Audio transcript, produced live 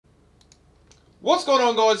What's going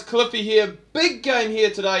on, guys? Cliffy here. Big game here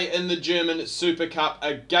today in the German Supercup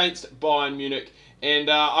against Bayern Munich. And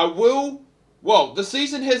the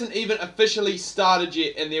season hasn't even officially started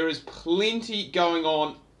yet, and there is plenty going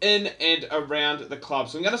on in and around the club.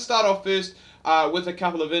 So I'm going to start off first with a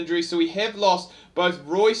couple of injuries. So we have lost both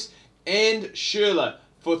Royce and Schürrle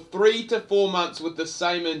for 3 to 4 months with the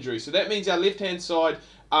same injury. So that means our left-hand side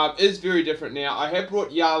is very different now. I have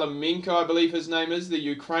brought Yarmolenko, I believe his name is, the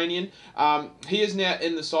Ukrainian. He is now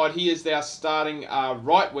in the side. He is our starting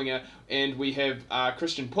right winger, and we have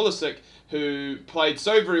Christian Pulisic, who played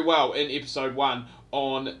so very well in episode 1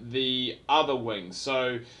 on the other wing.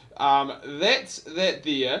 So that's that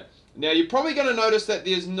there. Now, you're probably going to notice that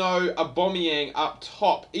there's no Aubameyang up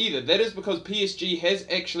top either. That is because PSG has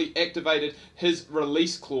actually activated his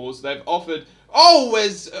release clause. They've offered...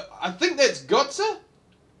 I think that's Götze?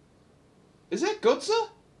 Is that Götze?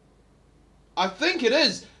 I think it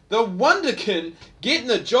is. The Wonderkin getting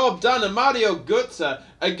the job done, and Mario Götze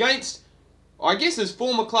against, I guess, his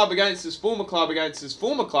former club against his former club against his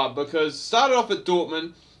former club, because started off at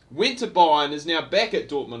Dortmund, went to Bayern, is now back at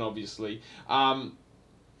Dortmund, obviously.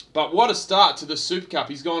 But what a start to the Super Cup.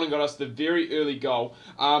 He's gone and got us the very early goal.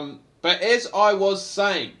 But as I was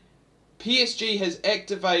saying, PSG has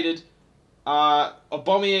activated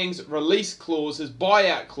Aubameyang's release clause, his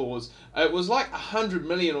buyout clause. It was like 100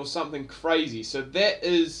 million or something crazy. So that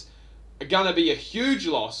is going to be a huge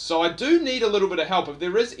loss. So I do need a little bit of help. If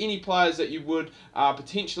there is any players that you would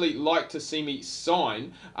potentially like to see me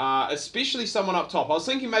sign, especially someone up top. I was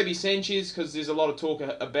thinking maybe Sanchez, because there's a lot of talk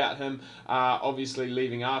about him obviously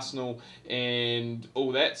leaving Arsenal and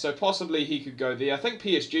all that. So possibly he could go there. I think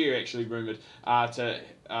PSG are actually rumoured to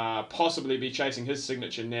possibly be chasing his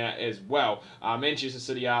signature now as well. Manchester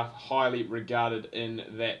City are highly regarded in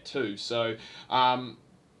that too. So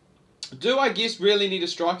do I guess really need a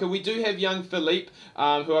striker? We do have young Philippe,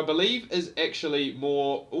 who I believe is actually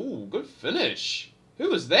more... Ooh, good finish. Who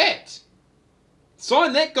was that?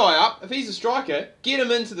 Sign that guy up. If he's a striker, get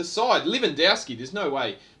him into the side. Lewandowski, there's no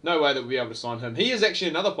way that we'll be able to sign him. He is actually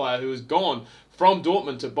another player who has gone from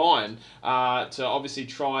Dortmund to Bayern to obviously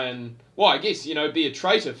try and, well, I guess, be a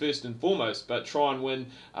traitor first and foremost, but try and win,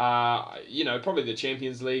 probably the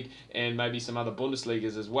Champions League and maybe some other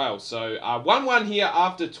Bundesligas as well. So 1-1 here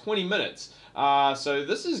after 20 minutes. So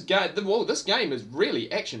this game is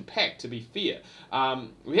really action-packed, to be fair.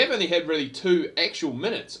 We have only had really 2 actual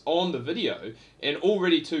minutes on the video and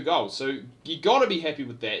already 2 goals. So you got to be happy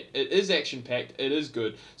with that. It is action-packed. It is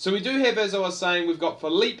good. So we do have, as I was saying, we've got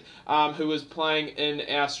Philippe, who is playing in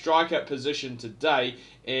our striker position today.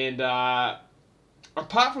 And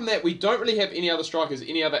apart from that, we don't really have any other strikers,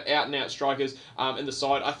 any other out-and-out strikers in the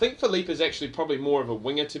side. I think Philippe is actually probably more of a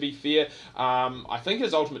winger, to be fair. I think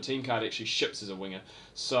his Ultimate Team card actually ships as a winger.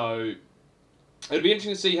 So it'll be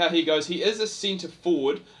interesting to see how he goes. He is a centre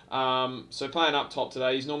forward, so playing up top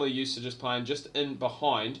today. He's normally used to just playing just in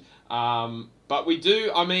behind. But we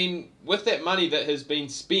do, with that money that has been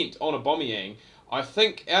spent on Aubameyang, I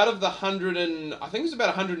think out of the I think it was about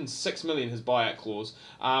 106 million, his buyout clause.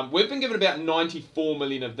 We've been given about 94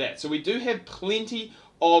 million of that. So we do have plenty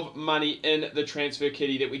of money in the transfer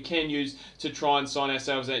kitty that we can use to try and sign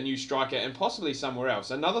ourselves that new striker and possibly somewhere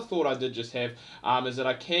else. Another thought I did just have is that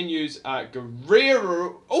I can use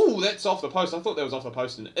Guerrero. Oh, that's off the post. I thought that was off the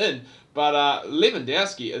post and in. But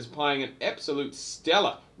Lewandowski is playing an absolute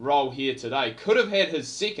stellar role here today. Could have had his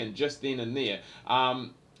second just then and there.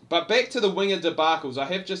 But back to the winger debacles, I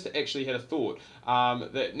have just actually had a thought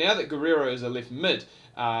that now that Guerrero is a left mid,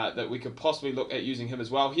 that we could possibly look at using him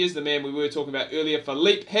as well. Here's the man we were talking about earlier,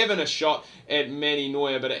 Philippe, having a shot at Manny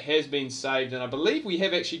Neuer, but it has been saved, and I believe we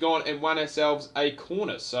have actually gone and won ourselves a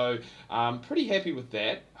corner, so I'm pretty happy with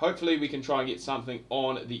that. Hopefully we can try and get something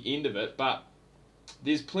on the end of it, but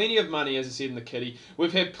there's plenty of money, as I said, in the kitty.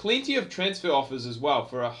 We've had plenty of transfer offers as well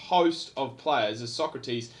for a host of players, as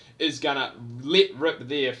Socrates is going to let rip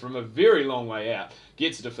there from a very long way out.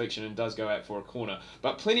 Gets a deflection and does go out for a corner.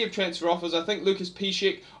 But plenty of transfer offers. I think Lucas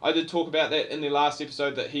Piszczek, I did talk about that in the last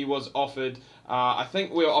episode, that he was offered, I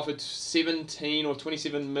think we were offered 17 or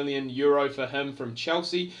 27 million euro for him from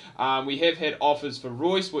Chelsea. We have had offers for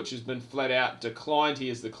Royce, which has been flat out declined. He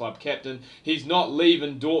is the club captain. He's not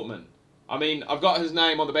leaving Dortmund. I've got his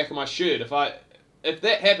name on the back of my shirt. If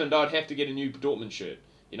that happened, I'd have to get a new Dortmund shirt,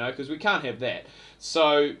 because we can't have that.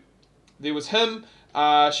 So there was him.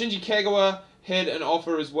 Shinji Kagawa had an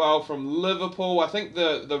offer as well from Liverpool. I think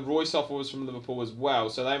the Royce offer was from Liverpool as well,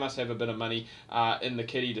 so they must have a bit of money in the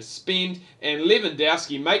kitty to spend. And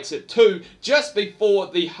Lewandowski makes it 2 just before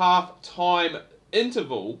the half-time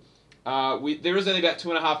interval. There is only about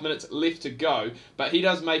 2.5 minutes left to go, but he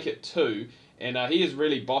does make it 2. and he is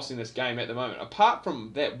really bossing this game at the moment. Apart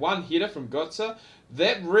from that one header from Götze,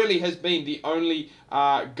 that really has been the only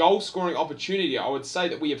goal-scoring opportunity I would say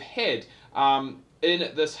that we have had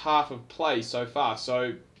in this half of play so far.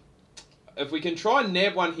 So if we can try and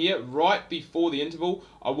nab one here right before the interval,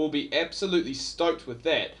 I will be absolutely stoked with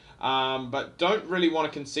that. But don't really want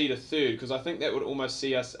to concede a third, because I think that would almost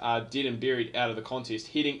see us dead and buried out of the contest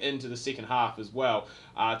heading into the second half as well,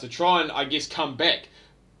 to try and, I guess, come back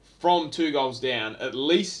from 2 goals down, at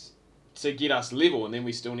least to get us level, and then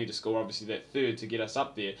we still need to score, obviously, that third to get us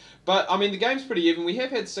up there. But, I mean, the game's pretty even. We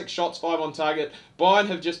have had 6 shots, 5 on target. Bayern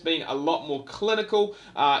have just been a lot more clinical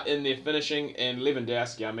in their finishing, and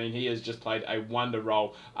Lewandowski, I mean, he has just played a wonder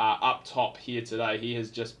role up top here today. He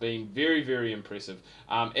has just been very, very impressive,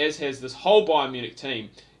 as has this whole Bayern Munich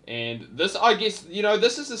team. And this, I guess, you know,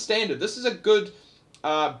 this is the standard. This is a good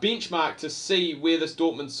benchmark to see where this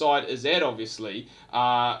Dortmund side is at, obviously.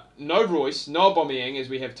 No Royce, no Aubameyang, as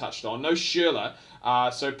we have touched on, no Schürrle.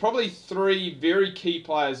 So probably 3 very key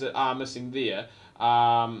players that are missing there.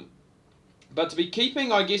 But to be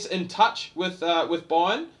keeping, I guess, in touch with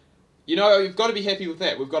Bayern, you know, you've got to be happy with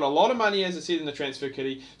that. We've got a lot of money, as I said, in the transfer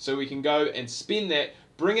kitty, so we can go and spend that,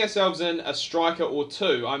 bring ourselves in a striker or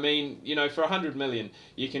 2. I mean, you know, for 100 million,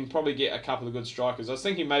 you can probably get a couple of good strikers. I was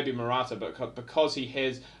thinking maybe Morata, but because he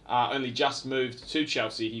has only just moved to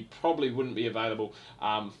Chelsea, he probably wouldn't be available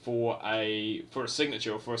for a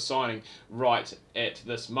signature or for a signing right at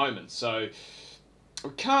this moment. So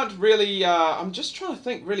we can't really. I'm just trying to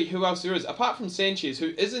think really who else there is apart from Sanchez,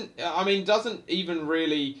 who isn't. I mean, doesn't even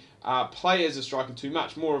really play as a striker too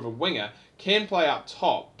much. More of a winger, can play up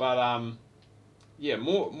top, but yeah,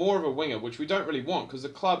 more of a winger, which we don't really want because the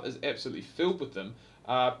club is absolutely filled with them.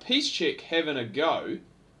 Piszczek having a go.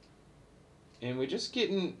 And we're just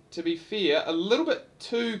getting, to be fair, a little bit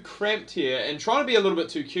too cramped here and trying to be a little bit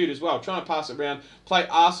too cute as well. Trying to pass it around, play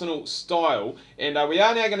Arsenal style. And we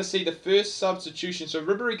are now going to see the first substitution. So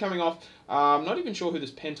Ribery coming off. I'm not even sure who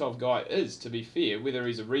this Pantov guy is, to be fair. Whether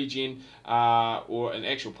he's a regen or an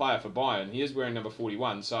actual player for Bayern. He is wearing number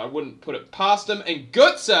 41, so I wouldn't put it past him. And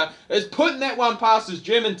Götze is putting that one past his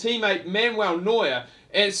German teammate Manuel Neuer.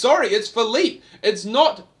 And sorry, it's Philippe. It's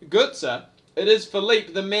not Götze. It is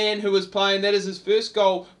Philippe, the man who is playing. That is his first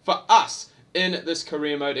goal for us in this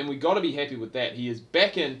career mode, and we got to be happy with that. He is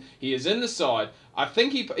back in. He is in the side. I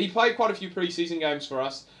think he played quite a few pre-season games for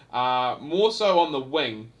us, more so on the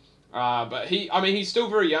wing. But he's still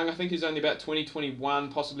very young. I think he's only about 20,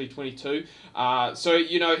 21, possibly 22. So,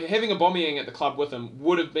 you know, having Aubameyang at the club with him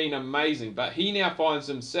would have been amazing. But he now finds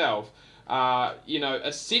himself, you know,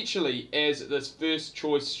 essentially as this first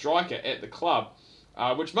choice striker at the club.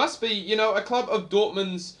 Which must be, you know, a club of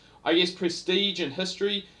Dortmund's, I guess, prestige and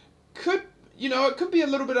history. Could, you know, it could be a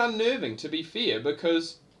little bit unnerving, to be fair,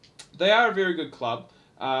 because they are a very good club.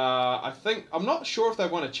 I'm not sure if they've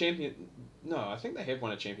won a champion. No, I think they have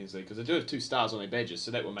won a Champions League because they do have 2 stars on their badges, so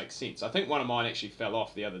that would make sense. I think one of mine actually fell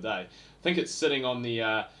off the other day. I think it's sitting on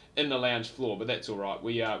the in the lounge floor, but that's all right.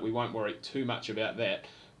 We won't worry too much about that.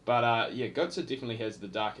 But yeah, Götze definitely has the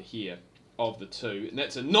darker hair of the 2, and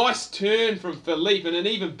that's a nice turn from Philippe and an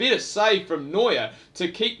even better save from Neuer to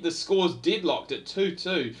keep the scores deadlocked at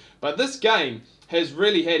 2-2. But this game has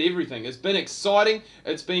really had everything. It's been exciting,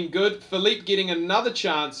 it's been good. Philippe getting another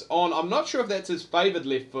chance on, I'm not sure if that's his favoured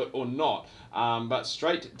left foot or not, but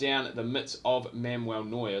straight down the midst of Manuel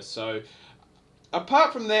Neuer. So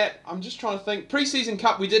apart from that, I'm just trying to think. Pre-season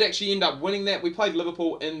Cup, we did actually end up winning that. We played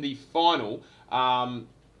Liverpool in the final, and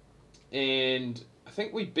I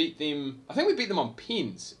think we beat them on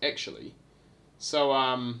pens, actually. So,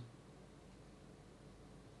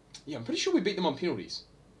 yeah, I'm pretty sure we beat them on penalties,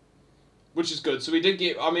 which is good. So we did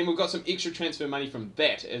get, I mean, we've got some extra transfer money from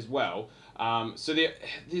that as well. So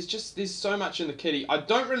there's so much in the kitty. I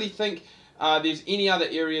don't really think there's any other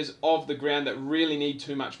areas of the ground that really need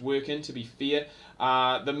too much work in, to be fair.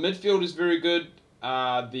 The midfield is very good.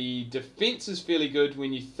 The defence is fairly good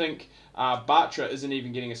when you think Bartra isn't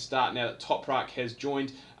even getting a start now that Toprak has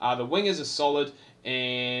joined. The wingers are solid,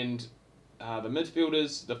 and the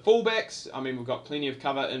midfielders, the fullbacks, I mean, we've got plenty of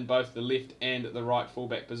cover in both the left and the right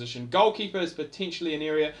fullback position. Goalkeeper is potentially an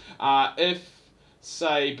area. If,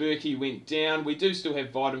 say, Berkey went down, we do still have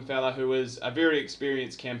Weidenfeller, who is a very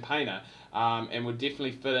experienced campaigner, and would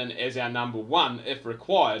definitely fit in as our number 1 if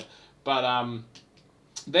required. But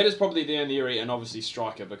that is probably the only area, and obviously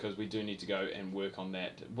striker, because we do need to go and work on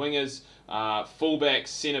that. Wingers, fullbacks,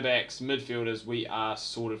 centre-backs, midfielders, we are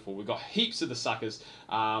sorted for. We've got heaps of the suckers,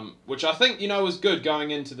 which I think, you know, is good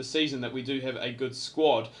going into the season, that we do have a good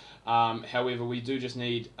squad. However, we do just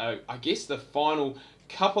need, I guess, the final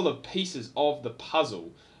couple of pieces of the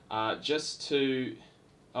puzzle just to...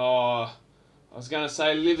 Oh, I was going to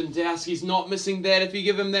say Lewandowski's not missing that if you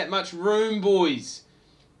give him that much room, boys.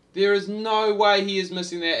 There is no way he is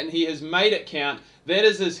missing that, and he has made it count. That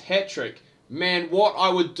is his hat-trick. Man, what I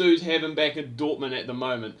would do to have him back at Dortmund at the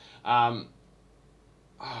moment.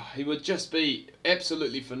 He would just be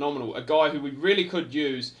absolutely phenomenal. A guy who we really could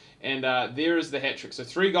use, and there is the hat-trick. So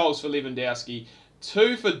 3 goals for Lewandowski,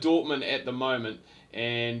 2 for Dortmund at the moment,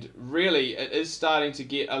 and really it is starting to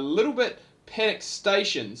get a little bit panic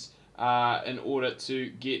stations in order to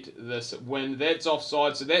get this win. That's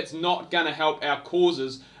offside, so that's not going to help our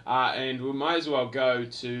causes, and we may as well go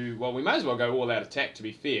to, well, we may as well go all out attack, to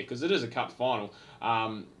be fair, because it is a cup final,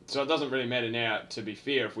 so it doesn't really matter now, to be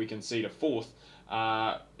fair, if we concede a 4th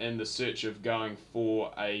in the search of going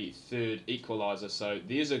for a 3rd equaliser. So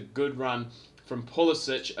there's a good run from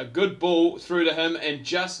Pulisic, a good ball through to him, and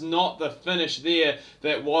just not the finish there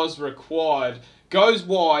that was required. Goes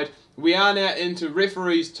wide. We are now into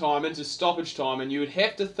referee's time, into stoppage time, and you would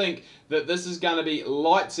have to think that this is going to be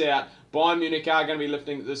lights out. Bayern Munich are going to be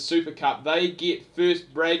lifting the Super Cup. They get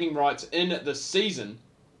first bragging rights in the season.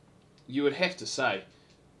 You would have to say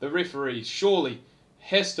the referee surely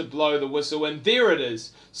has to blow the whistle, and there it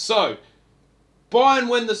is. So Bayern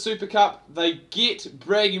win the Super Cup. They get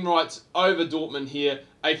bragging rights over Dortmund here.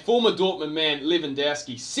 A former Dortmund man,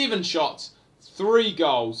 Lewandowski, 7 shots, 3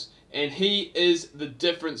 goals, and he is the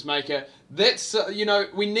difference maker. That's, you know,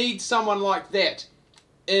 we need someone like that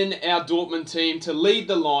in our Dortmund team to lead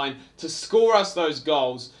the line, to score us those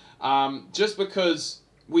goals, just because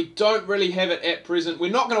we don't really have it at present.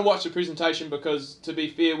 We're not going to watch the presentation because, to be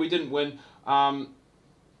fair, we didn't win.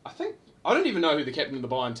 I don't even know who the captain of the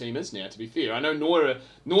Bayern team is now, to be fair. I know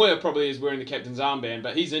Neuer probably is wearing the captain's armband,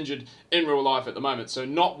 but he's injured in real life at the moment, so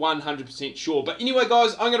not 100% sure. But anyway,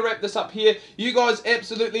 guys, I'm going to wrap this up here. You guys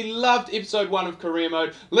absolutely loved episode 1 of Career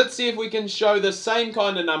Mode. Let's see if we can show the same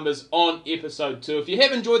kind of numbers on episode 2. If you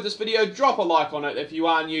have enjoyed this video, drop a like on it. If you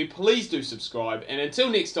are new, please do subscribe. And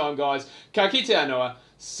until next time, guys, ka kite anō,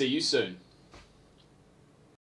 see you soon.